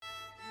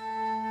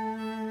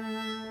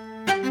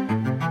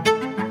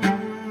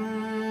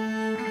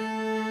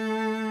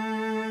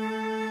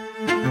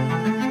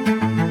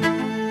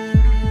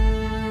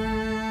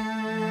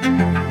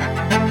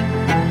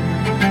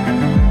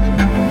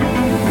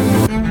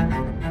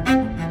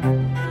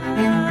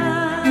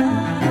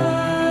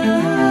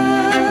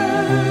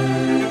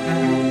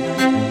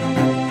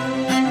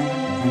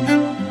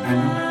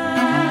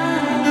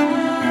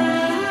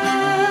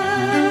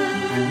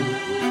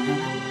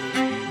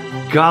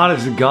God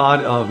is a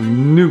God of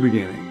new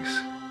beginnings.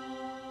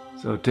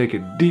 So take a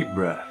deep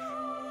breath.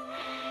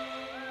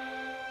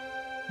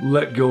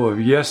 Let go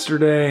of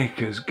yesterday,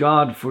 because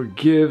God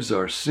forgives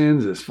our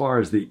sins as far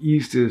as the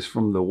east is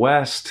from the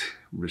west.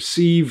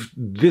 Receive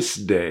this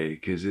day,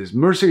 because His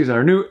mercies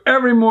are new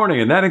every morning,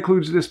 and that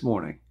includes this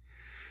morning.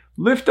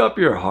 Lift up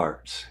your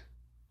hearts.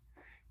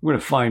 We're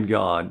going to find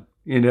God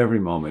in every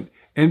moment,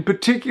 and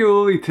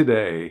particularly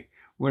today,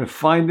 we're going to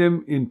find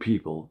Him in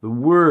people. The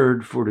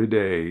word for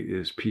today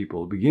is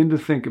people. Begin to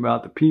think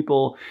about the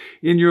people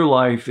in your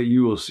life that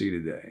you will see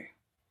today.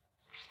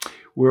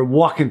 We're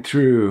walking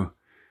through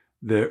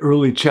the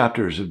early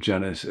chapters of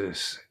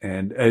Genesis,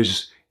 and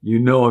as you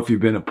know, if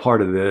you've been a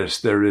part of this,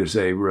 there is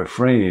a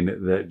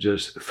refrain that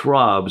just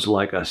throbs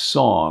like a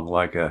song,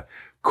 like a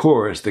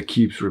chorus that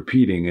keeps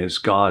repeating as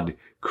God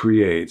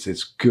creates.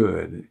 It's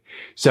good.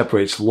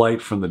 Separates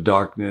light from the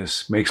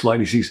darkness, makes light.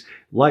 He sees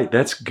light,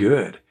 that's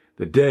good.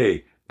 The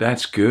day,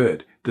 that's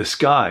good. The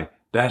sky,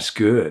 that's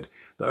good.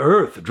 The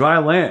earth, the dry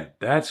land,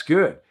 that's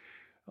good.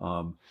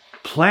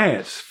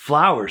 Plants,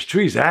 flowers,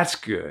 trees, that's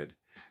good.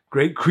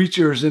 Great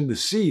creatures in the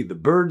sea, the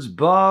birds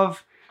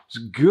above, it's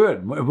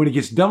good. When he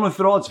gets done with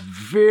it all, it's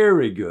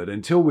very good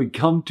until we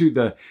come to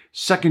the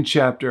second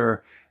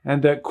chapter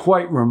and that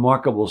quite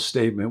remarkable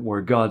statement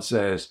where God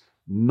says,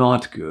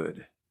 not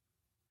good.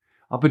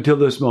 Up until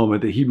this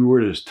moment, the Hebrew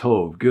word is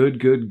tov, good,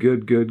 good,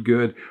 good, good,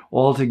 good,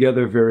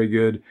 altogether very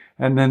good,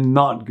 and then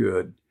not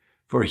good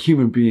for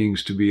human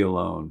beings to be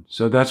alone.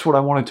 So that's what I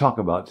want to talk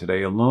about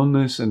today,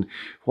 aloneness and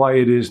why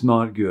it is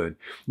not good.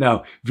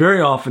 Now, very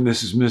often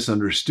this is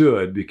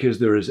misunderstood because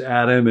there is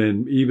Adam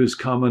and Eve is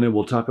coming, and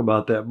we'll talk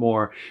about that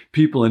more.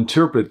 People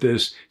interpret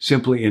this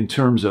simply in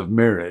terms of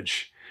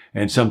marriage,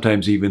 and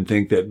sometimes even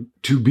think that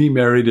to be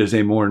married is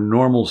a more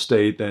normal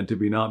state than to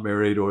be not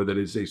married, or that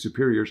it's a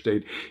superior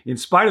state, in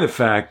spite of the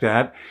fact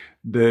that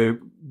the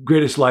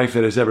greatest life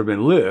that has ever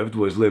been lived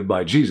was lived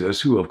by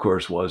Jesus, who of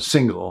course was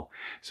single.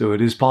 So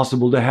it is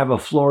possible to have a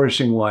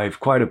flourishing life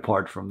quite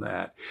apart from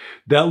that.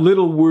 That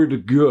little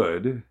word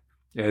good,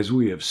 as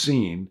we have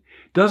seen,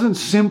 doesn't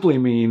simply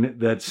mean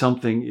that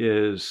something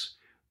is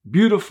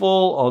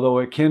beautiful, although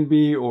it can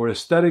be, or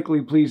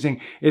aesthetically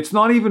pleasing. It's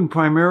not even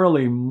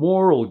primarily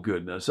moral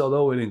goodness,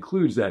 although it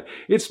includes that.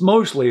 It's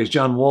mostly, as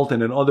John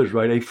Walton and others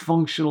write, a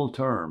functional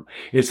term.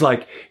 It's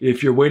like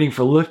if you're waiting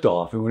for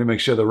liftoff and want to make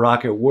sure the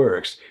rocket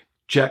works,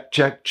 check,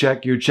 check,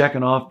 check, you're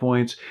checking off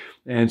points.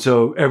 And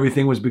so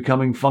everything was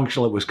becoming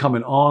functional. It was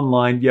coming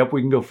online. Yep,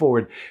 we can go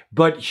forward.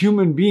 But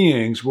human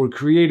beings were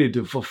created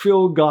to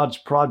fulfill God's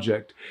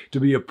project, to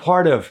be a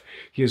part of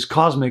His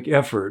cosmic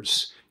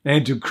efforts,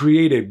 and to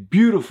create a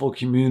beautiful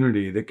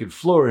community that could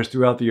flourish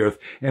throughout the earth.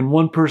 And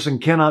one person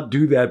cannot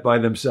do that by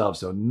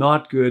themselves. So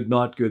not good,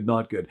 not good,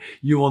 not good.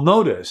 You will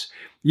notice,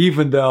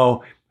 even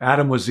though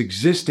Adam was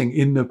existing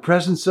in the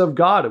presence of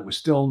God, it was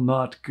still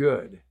not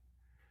good.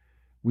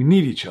 We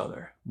need each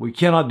other. We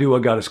cannot do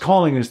what God is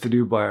calling us to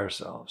do by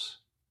ourselves.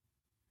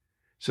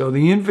 So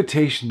the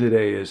invitation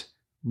today is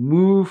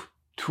move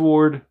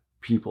toward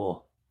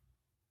people.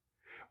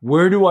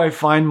 Where do I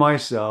find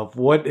myself?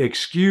 What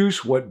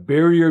excuse, what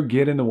barrier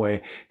get in the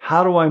way?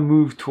 How do I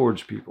move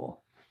towards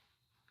people?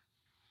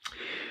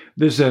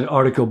 This is an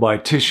article by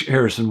Tish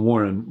Harrison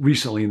Warren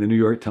recently in the New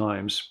York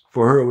Times.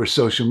 For her, it was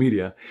social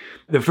media.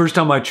 The first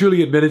time I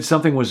truly admitted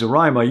something was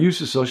awry, my use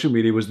of social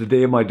media was the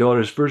day of my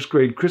daughter's first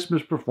grade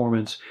Christmas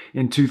performance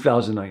in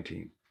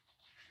 2019.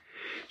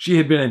 She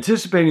had been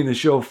anticipating the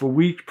show for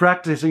weeks,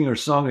 practicing her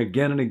song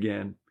again and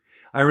again.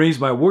 I arranged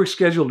my work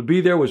schedule to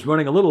be there, was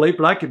running a little late,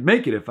 but I could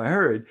make it if I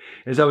hurried.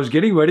 As I was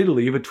getting ready to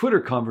leave, a Twitter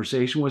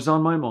conversation was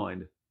on my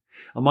mind.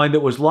 A mind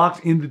that was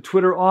locked into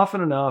Twitter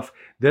often enough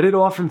that it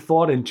often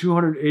thought in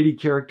 280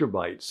 character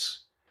bytes,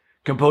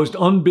 composed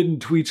unbidden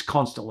tweets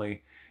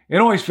constantly,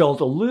 and always felt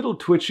a little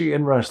twitchy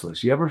and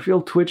restless. You ever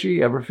feel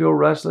twitchy? Ever feel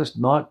restless?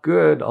 Not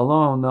good.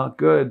 Alone, not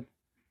good.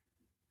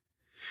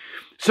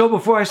 So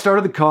before I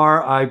started the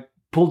car, I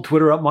pulled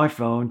Twitter up my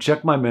phone,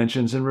 checked my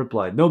mentions, and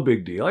replied, no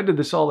big deal. I did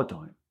this all the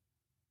time.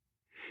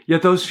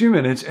 Yet those few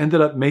minutes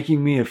ended up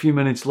making me a few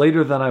minutes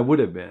later than I would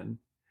have been.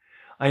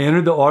 I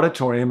entered the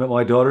auditorium at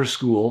my daughter's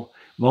school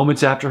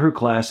moments after her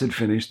class had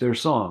finished their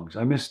songs.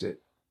 I missed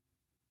it.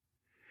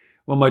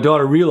 When my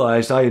daughter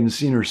realized I hadn't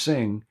seen her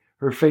sing,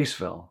 her face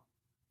fell.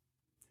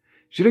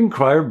 She didn't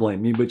cry or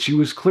blame me, but she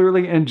was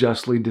clearly and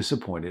justly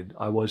disappointed.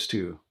 I was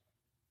too.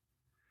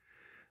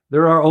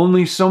 There are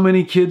only so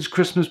many kids'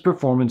 Christmas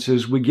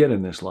performances we get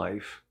in this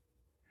life.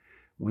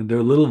 When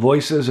their little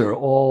voices are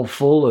all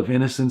full of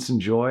innocence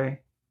and joy,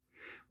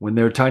 when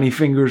their tiny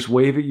fingers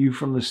wave at you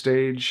from the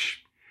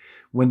stage,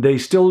 when they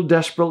still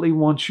desperately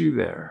want you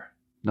there.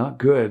 Not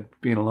good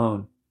being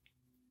alone.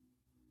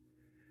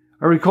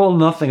 I recall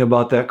nothing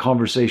about that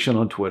conversation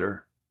on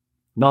Twitter.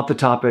 Not the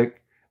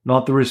topic,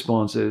 not the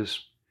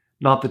responses,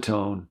 not the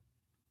tone.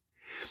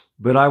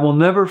 But I will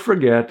never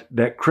forget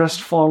that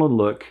crestfallen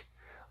look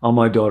on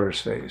my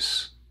daughter's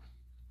face.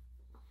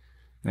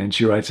 And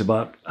she writes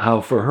about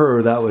how for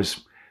her that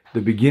was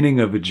the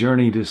beginning of a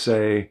journey to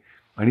say,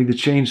 I need to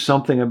change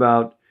something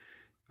about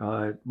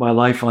my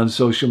life on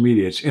social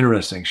media. It's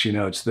interesting. She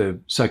notes the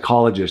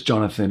psychologist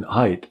Jonathan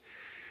Haidt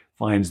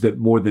finds that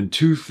more than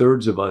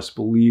 2/3 of us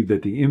believe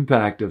that the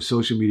impact of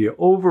social media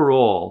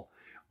overall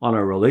on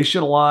our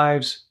relational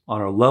lives,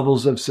 on our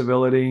levels of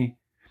civility,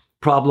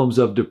 problems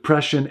of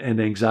depression and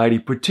anxiety,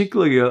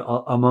 particularly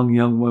among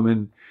young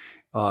women,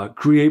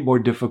 create more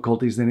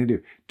difficulties than they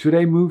do.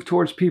 Today, move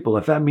towards people.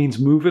 If that means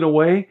moving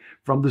away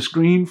from the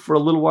screen for a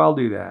little while,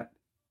 do that.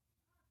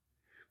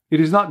 It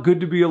is not good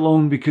to be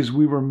alone because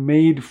we were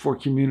made for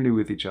community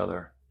with each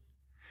other.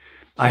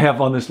 I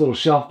have on this little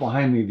shelf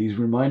behind me these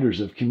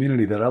reminders of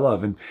community that I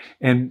love.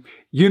 And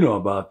you know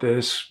about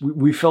this.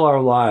 We fill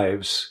our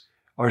lives,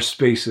 our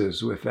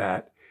spaces with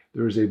that.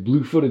 There's a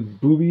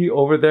blue-footed booby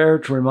over there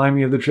to remind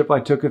me of the trip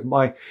I took with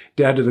my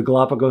dad to the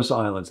Galapagos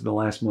Islands in the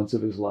last months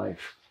of his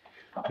life.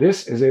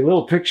 This is a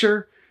little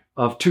picture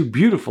of two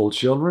beautiful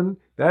children.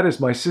 That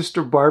is my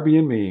sister Barbie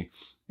and me.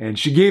 And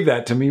she gave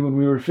that to me when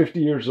we were 50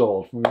 years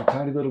old, when we were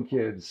tiny little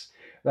kids.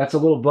 That's a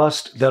little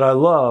bust that I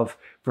love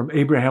from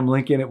Abraham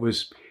Lincoln. It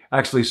was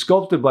actually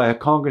sculpted by a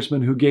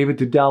congressman who gave it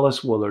to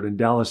Dallas Willard, and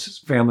Dallas'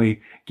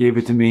 family gave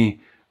it to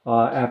me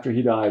after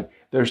he died.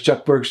 There's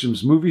Chuck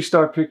Bergstrom's movie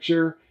star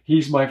picture.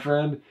 He's my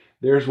friend.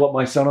 There's what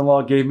my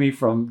son-in-law gave me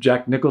from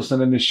Jack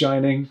Nicholson in The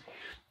Shining.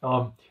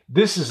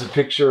 This is a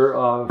picture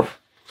of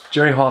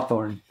Jerry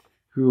Hawthorne,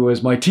 who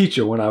was my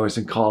teacher when I was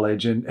in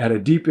college and had a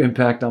deep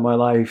impact on my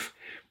life.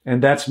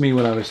 And that's me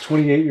when I was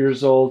 28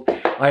 years old.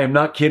 I am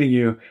not kidding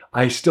you.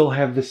 I still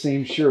have the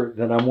same shirt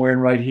that I'm wearing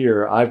right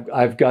here.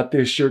 I've got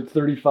this shirt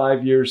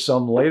 35 years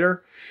some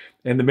later.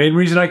 And the main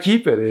reason I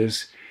keep it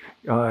is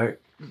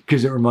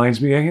because it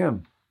reminds me of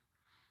him.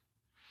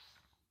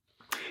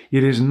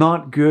 It is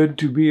not good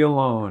to be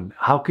alone.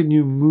 How can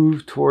you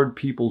move toward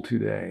people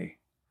today?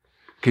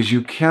 Because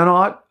you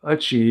cannot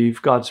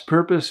achieve God's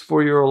purpose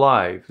for your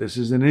life. This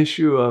is an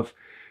issue of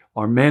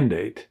our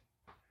mandate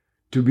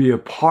to be a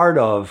part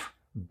of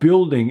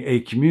building a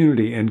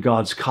community in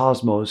God's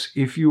cosmos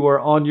if you are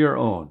on your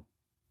own.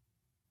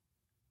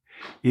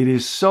 It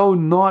is so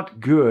not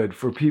good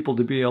for people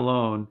to be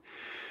alone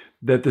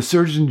that the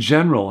Surgeon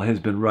General has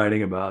been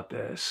writing about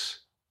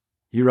this.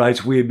 He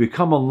writes, "We have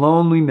become a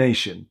lonely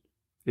nation.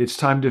 It's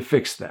time to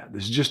fix that."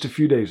 This is just a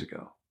few days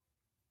ago.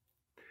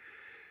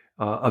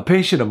 A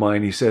patient of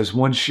mine, he says,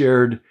 once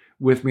shared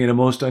with me in a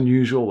most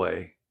unusual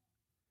way.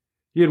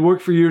 He had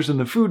worked for years in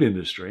the food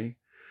industry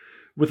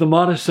with a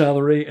modest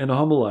salary and a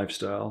humble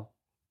lifestyle.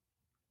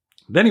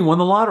 Then he won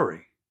the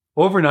lottery.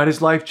 Overnight,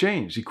 his life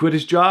changed. He quit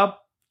his job,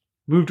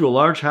 moved to a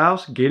large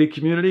house, gated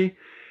community.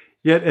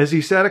 Yet as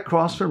he sat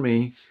across from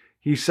me,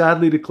 he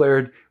sadly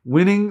declared,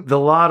 winning the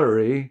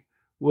lottery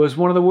was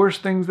one of the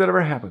worst things that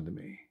ever happened to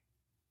me.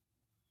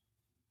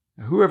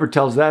 Now, whoever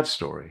tells that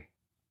story?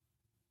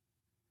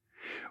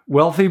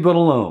 Wealthy but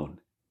alone.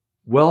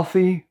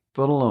 Wealthy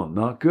but alone.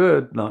 Not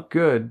good, not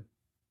good.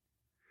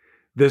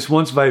 This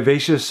once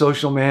vivacious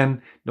social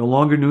man no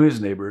longer knew his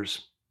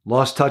neighbors,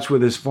 lost touch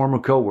with his former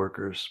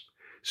co-workers,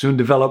 soon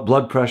developed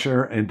blood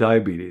pressure and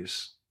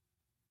diabetes.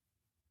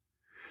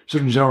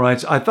 Surgeon General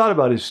writes, I thought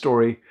about his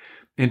story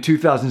in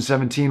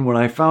 2017 when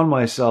I found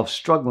myself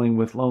struggling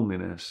with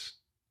loneliness.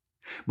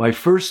 My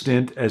first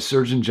stint as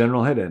Surgeon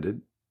General had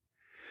ended.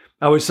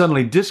 I was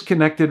suddenly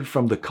disconnected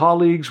from the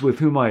colleagues with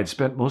whom I had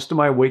spent most of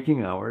my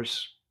waking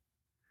hours.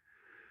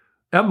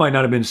 That might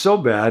not have been so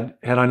bad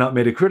had I not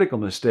made a critical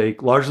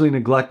mistake, largely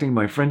neglecting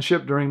my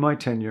friendship during my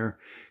tenure,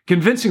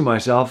 convincing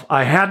myself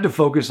I had to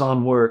focus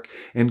on work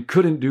and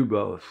couldn't do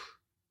both.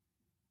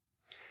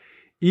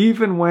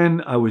 Even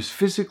when I was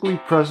physically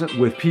present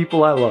with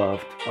people I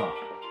loved,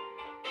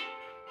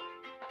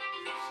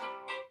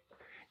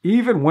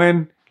 even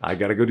when, I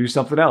got to go do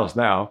something else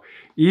now,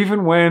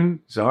 even when,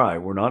 it's all right,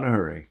 we're not in a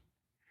hurry.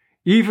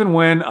 Even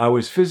when I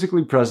was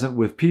physically present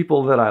with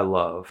people that I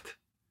loved,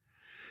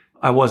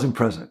 I wasn't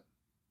present.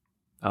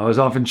 I was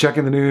often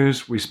checking the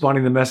news,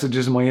 responding to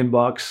messages in my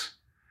inbox,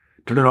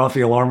 turning off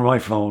the alarm on my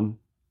phone.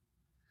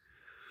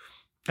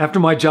 After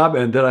my job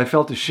ended, I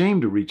felt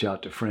ashamed to reach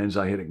out to friends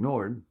I had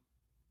ignored.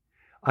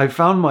 I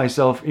found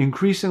myself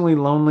increasingly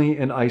lonely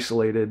and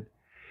isolated,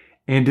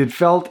 and it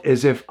felt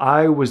as if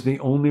I was the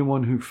only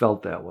one who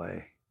felt that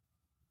way.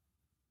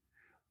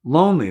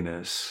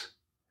 Loneliness,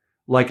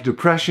 like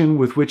depression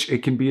with which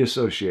it can be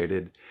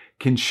associated,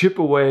 can chip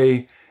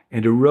away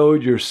and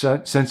erode your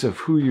sense of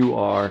who you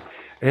are.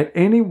 At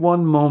any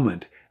one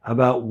moment,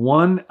 about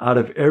 1 out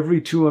of every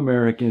 2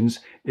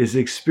 Americans is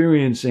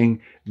experiencing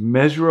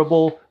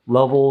measurable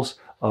levels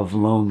of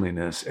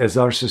loneliness as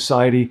our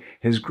society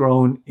has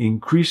grown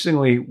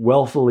increasingly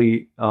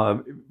wealthily,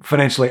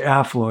 financially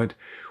affluent.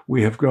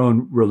 We have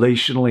grown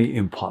relationally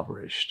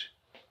impoverished.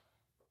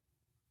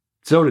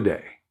 So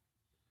today,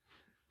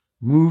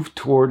 move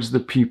towards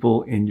the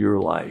people in your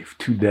life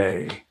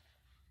today,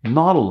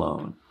 not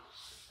alone.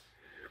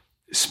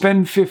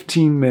 Spend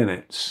 15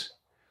 minutes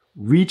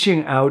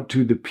reaching out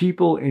to the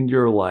people in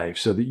your life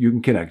so that you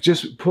can connect.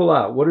 Just pull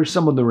out, what are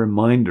some of the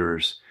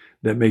reminders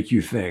that make you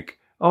think,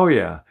 oh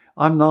yeah,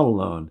 I'm not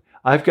alone.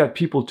 I've got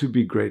people to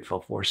be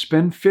grateful for.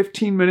 Spend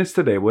 15 minutes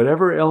today,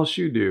 whatever else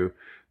you do,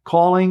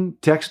 calling,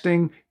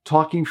 texting,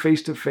 talking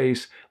face to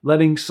face,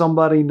 letting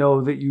somebody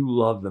know that you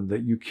love them,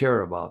 that you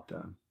care about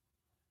them.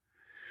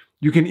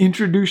 You can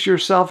introduce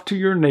yourself to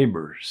your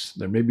neighbors.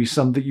 There may be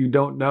some that you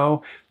don't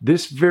know.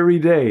 This very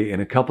day,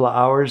 in a couple of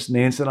hours,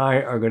 Nance and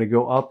I are going to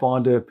go up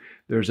onto,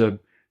 there's a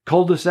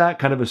cul-de-sac,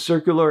 kind of a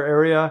circular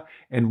area,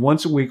 and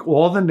once a week,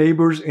 all the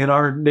neighbors in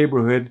our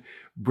neighborhood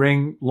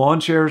bring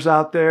lawn chairs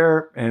out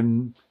there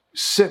and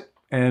sit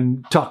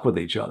and talk with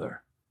each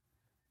other.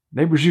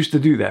 Neighbors used to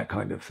do that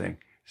kind of thing.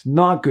 It's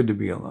not good to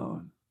be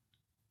alone.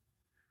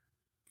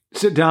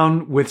 Sit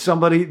down with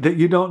somebody that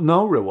you don't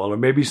know real well, or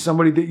maybe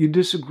somebody that you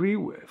disagree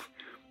with,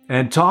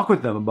 and talk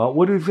with them about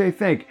what do they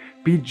think.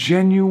 Be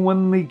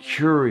genuinely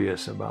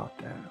curious about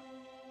them.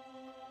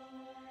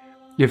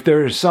 If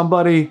there is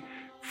somebody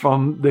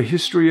from the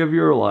history of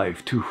your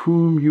life to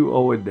whom you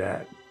owe a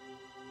debt,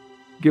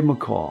 give them a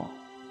call.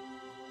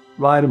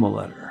 Write them a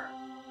letter.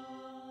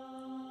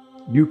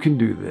 You can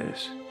do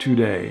this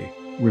today.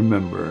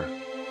 Remember,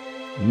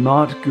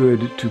 not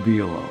good to be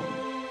alone.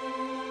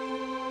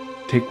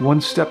 Take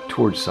one step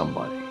towards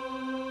somebody.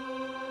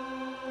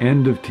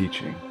 End of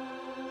teaching.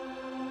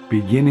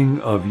 Beginning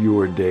of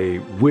your day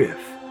with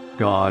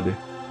God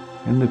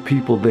and the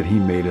people that He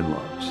made and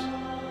loves.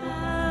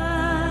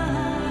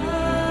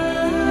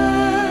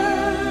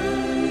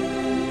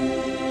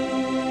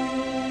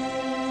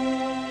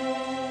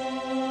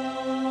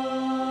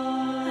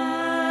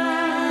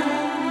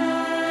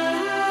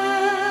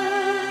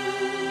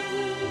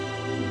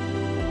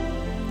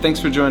 Thanks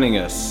for joining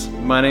us.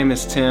 My name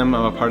is Tim.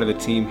 I'm a part of the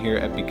team here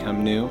at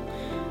Become New.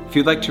 If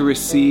you'd like to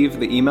receive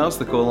the emails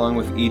that go along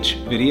with each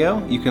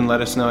video, you can let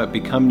us know at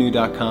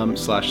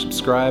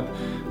becomenew.com/subscribe.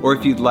 Or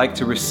if you'd like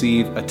to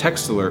receive a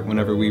text alert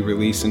whenever we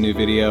release a new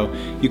video,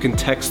 you can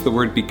text the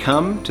word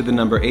BECOME to the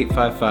number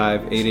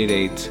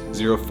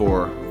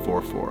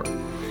 855-888-0444.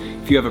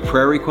 If you have a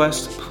prayer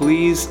request,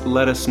 please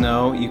let us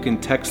know. You can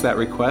text that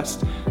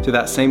request to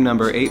that same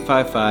number,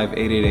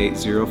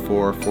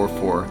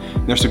 855-888-0444.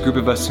 And there's a group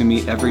of us who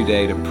meet every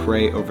day to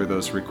pray over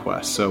those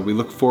requests. So we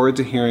look forward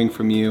to hearing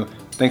from you.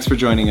 Thanks for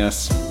joining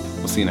us.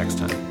 We'll see you next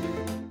time.